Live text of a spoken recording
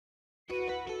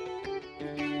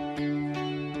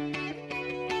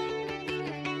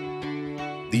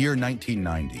The year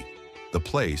 1990. The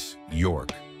place,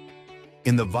 York.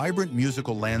 In the vibrant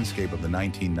musical landscape of the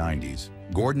 1990s,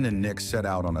 Gordon and Nick set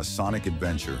out on a sonic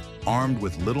adventure, armed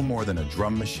with little more than a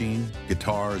drum machine,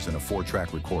 guitars, and a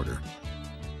 4-track recorder.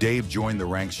 Dave joined the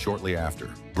ranks shortly after,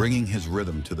 bringing his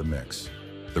rhythm to the mix.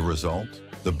 The result?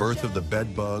 The birth of the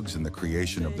Bedbugs and the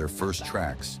creation of their first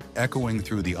tracks, echoing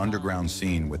through the underground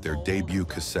scene with their debut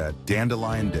cassette,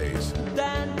 Dandelion Days.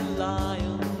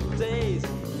 Dandelion Days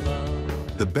of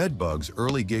Love. The Bedbugs'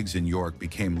 early gigs in York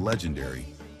became legendary,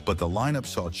 but the lineup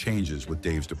saw changes with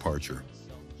Dave's departure.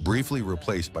 Briefly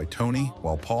replaced by Tony,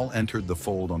 while Paul entered the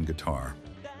fold on guitar.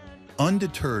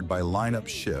 Undeterred by lineup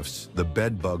shifts, the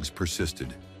Bedbugs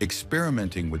persisted,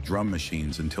 experimenting with drum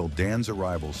machines until Dan's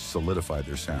arrival solidified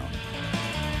their sound.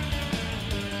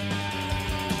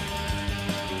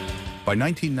 By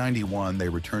 1991, they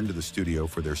returned to the studio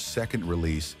for their second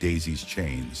release, Daisy's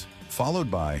Chains,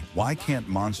 followed by Why Can't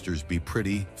Monsters Be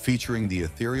Pretty, featuring the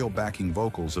ethereal backing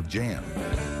vocals of Jam.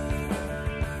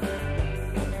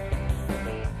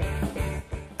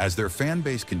 As their fan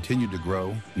base continued to grow,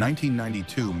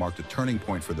 1992 marked a turning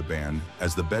point for the band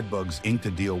as the Bedbugs inked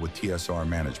a deal with TSR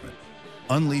Management,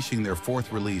 unleashing their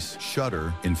fourth release,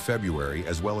 Shudder, in February,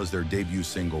 as well as their debut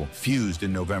single, Fused,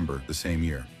 in November the same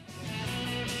year.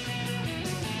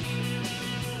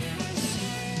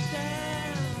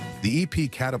 The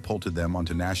EP catapulted them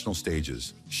onto national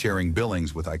stages, sharing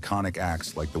billings with iconic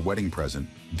acts like The Wedding Present,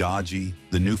 Dodgy,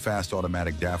 the New Fast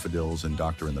Automatic Daffodils, and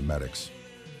Doctor and the Medics.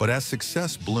 But as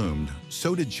success bloomed,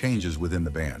 so did changes within the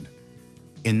band.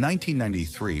 In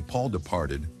 1993, Paul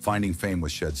departed, finding fame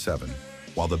with Shed 7,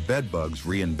 while the Bedbugs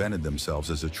reinvented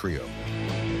themselves as a trio.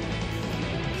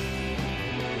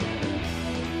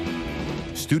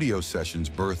 Studio sessions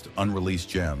birthed unreleased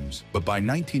gems, but by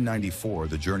 1994,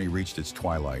 the journey reached its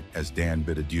twilight as Dan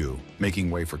bid adieu,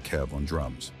 making way for Kev on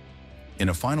drums. In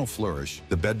a final flourish,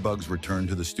 the Bedbugs returned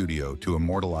to the studio to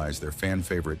immortalize their fan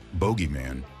favorite,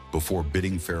 Bogeyman, before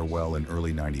bidding farewell in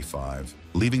early '95,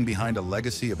 leaving behind a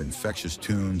legacy of infectious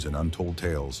tunes and untold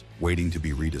tales waiting to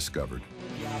be rediscovered.